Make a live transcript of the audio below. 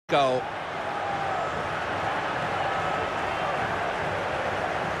goal.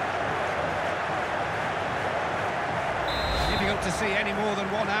 Difficult to see any more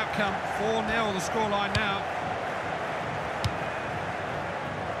than one outcome. 4-0 the scoreline now.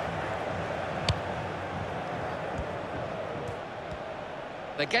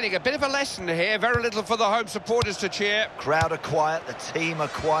 They're getting a bit of a lesson here. Very little for the home supporters to cheer. Crowd are quiet, the team are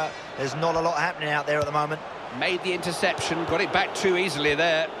quiet. There's not a lot happening out there at the moment. Made the interception, got it back too easily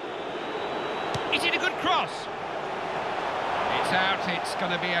there. Is it a good cross? It's out, it's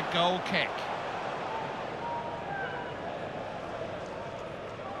going to be a goal kick.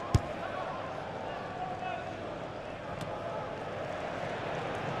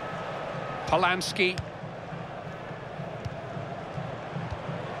 Polanski.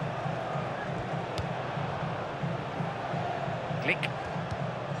 Glick.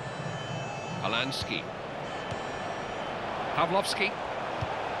 Polanski. Pavlovski.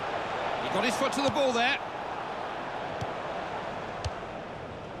 He got his foot to the ball there.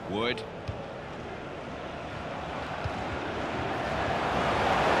 Wood.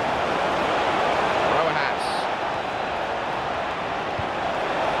 Rojas.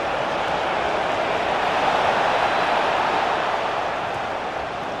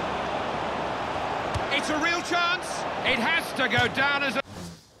 It's a real chance. It has to go down as a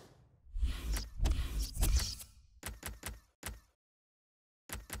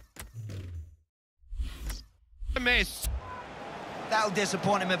miss. That'll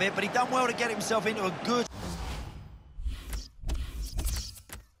disappoint him a bit, but he done well to get himself into a good...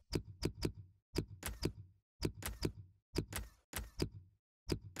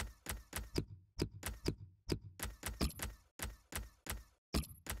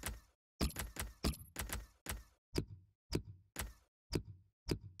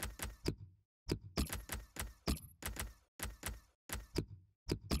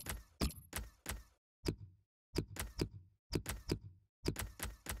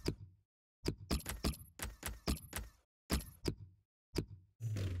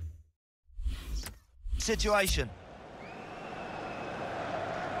 situation.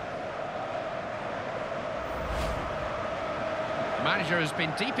 The manager has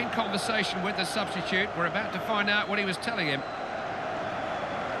been deep in conversation with the substitute. We're about to find out what he was telling him.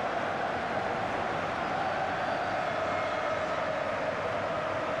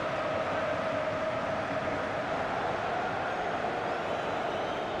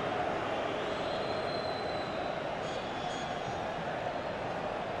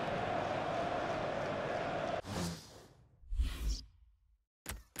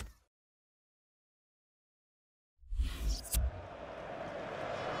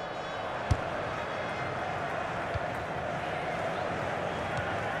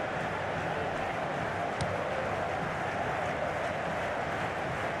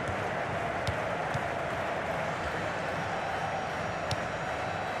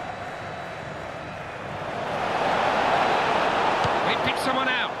 Someone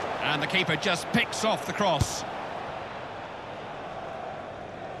out, and the keeper just picks off the cross.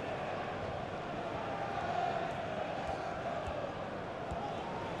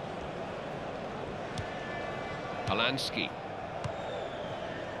 Polanski.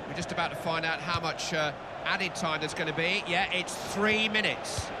 We're just about to find out how much added time there's going to be. Yeah, it's 3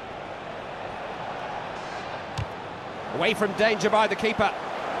 minutes. Away from danger by the keeper.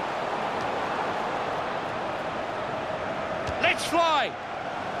 Let's fly!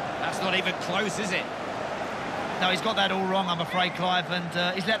 That's not even close, is it? No, he's got that all wrong, I'm afraid, Clive,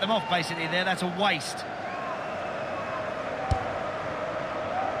 and he's let them off, basically, there. That's a waste.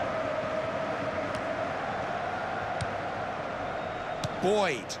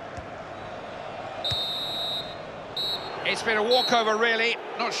 Boyd. It's been a walkover, really.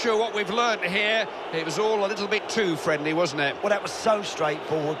 Not sure what we've learned here. It was all a little bit too friendly, wasn't it? Well, that was so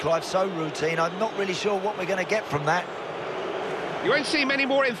straightforward, Clive, so routine. I'm not really sure what we're going to get from that. You won't see many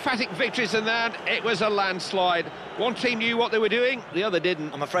more emphatic victories than that. It was a landslide. One team knew what they were doing, the other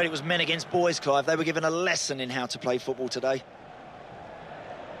didn't. I'm afraid it was men against boys, Clive. They were given a lesson in how to play football today.